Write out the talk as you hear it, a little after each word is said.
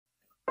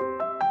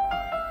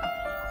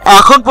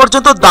এখন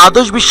পর্যন্ত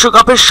দ্বাদশ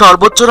বিশ্বকাপের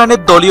সর্বোচ্চ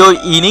রানের দলীয়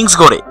ইনিংস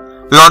গড়ে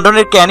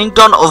লন্ডনের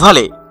ক্যানিংটন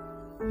ওভালে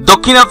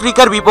দক্ষিণ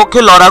আফ্রিকার বিপক্ষে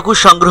লড়াকু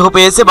সংগ্রহ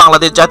পেয়েছে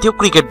বাংলাদেশ জাতীয়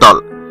ক্রিকেট দল।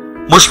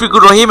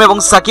 মুশফিকুর রহিম এবং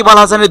সাকিব আল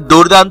হাসানের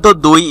দুর্দান্ত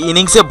 2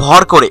 ইনিংসে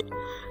ভর করে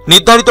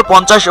নির্ধারিত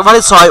 50 ওভারে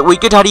 6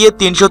 উইকেট হারিয়ে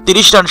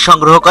 330 রান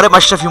সংগ্রহ করে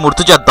মাশরাফি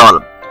মুর্তজার দল,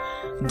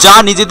 যা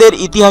নিজেদের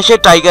ইতিহাসে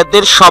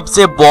টাইগারদের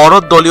সবচেয়ে বড়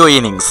দলীয়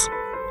ইনিংস।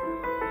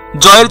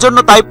 জয়ের জন্য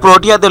তাই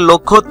প্রোটিয়াদের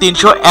লক্ষ্য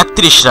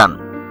 331 রান।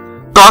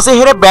 টসে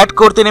হেরে ব্যাট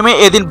করতে নেমে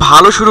এদিন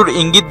ভালো শুরুর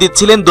ইঙ্গিত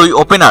দিচ্ছিলেন 2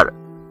 ওপেনার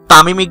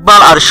তামিম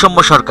ইকবাল আর সৌম্য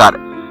সরকার।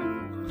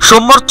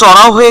 সৌম্যর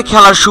চড়াও হয়ে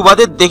খেলার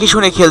সুবাদে দেখে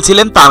শুনে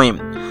খেলছিলেন তামিম,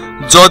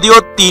 যদিও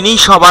তিনি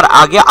সবার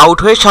আগে আউট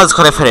হয়ে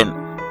সাজঘরে ফেরেন।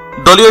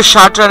 দলীয়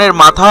 60 রানের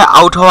মাথায়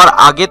আউট হওয়ার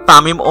আগে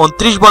তামিম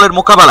 29 বলের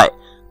মোকাবেলায়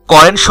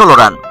করেন 16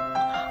 রান,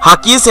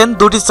 হাঁকিয়েছেন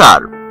 2টি 4।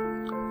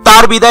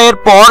 তার বিদায়ের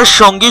পর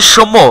সঙ্গী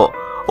সৌম্য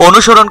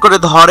অনুসরণ করে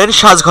ধরেন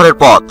সাজঘরের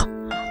পথ।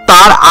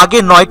 তার আগে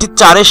 9টি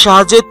 4-এর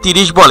সাহায্যে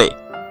 30 বলে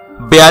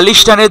 42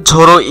 রানের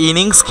ঝোড়ো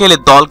ইনিংস খেলে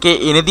দলকে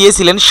এনে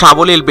দিয়েছিলেন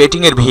সাবলীল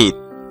ব্যাটিংয়ের ভিত।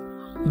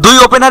 2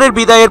 ওপেনারের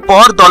বিদায়ের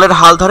পর দলের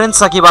হাল ধরেন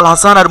সাকিব আল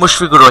হাসান আর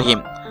মুশফিকুর রহিম।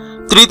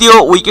 তৃতীয়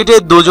উইকেটে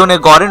দুজনে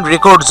গড়েন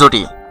রেকর্ড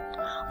জুটি।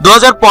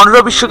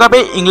 2015 বিশ্বকাপে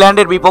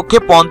ইংল্যান্ডের বিপক্ষে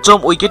 5ম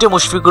উইকেটে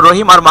মুশফিকুর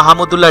রহিম আর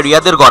মাহমুদুল্লাহ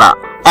রিয়াদের গড়া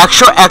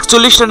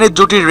 141 রানের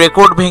জুটির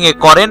রেকর্ড ভেঙে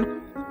করেন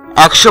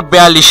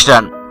 142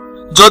 রান,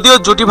 যদিও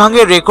জুটি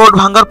ভাঙে রেকর্ড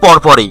ভাঙার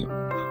পরপরই।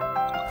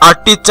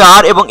 8টি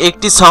 4 এবং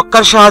 1টি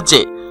ছক্কার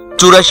সাহায্যে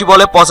 84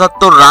 বলে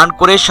 75 রান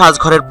করে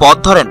সাজঘরের পথ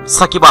ধরেন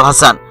সাকিব আল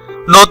হাসান।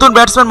 নতুন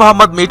ব্যাটসম্যান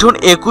মোহাম্মদ মিঠুন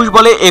 21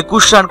 বলে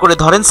 21 রান করে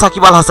ধরেন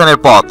সাকিব আল হাসানের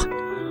পথ।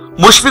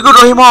 মুশফিকুর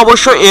রহিমও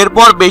অবশ্য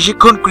এরপর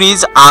বেশিক্ষণ ক্রিজ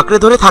আঁকড়ে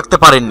ধরে থাকতে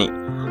পারেননি।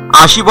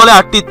 80 বলে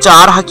 8টি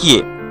 4 হাঁকিয়ে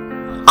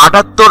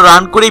 78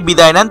 রান করে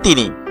বিদায় নেন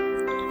তিনি।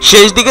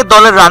 শেষ দিকে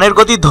দলের রানের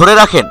গতি ধরে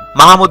রাখেন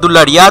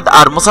মাহমুদুল্লাহ রিয়াদ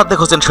আর মোসাদ্দেক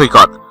হোসেন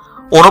সৈকত।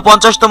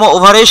 49তম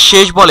ওভারে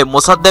শেষ বলে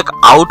মোসাদ্দেক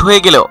আউট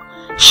হয়ে গেলেও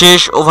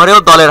শেষ ওভারেও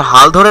দলের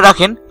হাল ধরে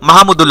রাখেন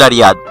মাহমুদুল্লাহ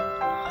রিয়াদ।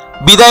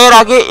 বিদায়ের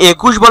আগে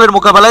 21 বলের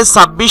মোকাবেলায়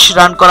 26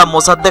 রান করা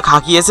মোসাদ্দেক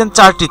হাঁকিয়েছেন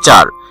 4টি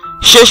 4।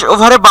 শেষ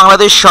ওভারে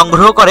বাংলাদেশ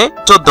সংগ্রহ করে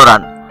 14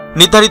 রান।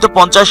 নির্ধারিত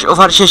 50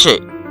 ওভার শেষে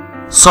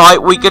 6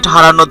 উইকেট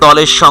হারানো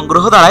দলের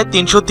সংগ্রহ দাঁড়ায়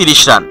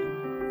 330 রান।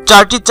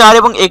 4টি 4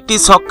 এবং 1টি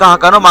ছক্কা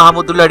হাঁকানো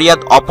মাহমুদুল্লাহ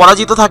রিয়াদ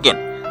অপরাজিত থাকেন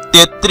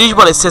 33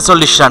 বলে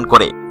 46 রান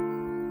করে।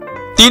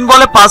 3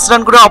 বলে 5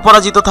 রান করে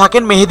অপরাজিত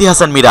থাকেন মেহেদী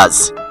হাসান মিরাজ।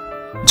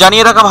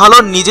 জানিয়ে রাখা ভালো,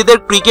 নিজেদের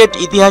ক্রিকেট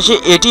ইতিহাসে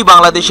এটি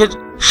বাংলাদেশের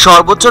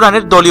সর্বোচ্চ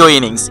রানের দলীয়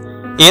ইনিংস।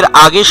 এর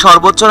আগে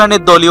সর্বোচ্চ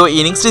রানের দলীয়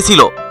ইনিংসটি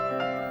ছিল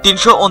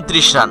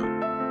 329 রান।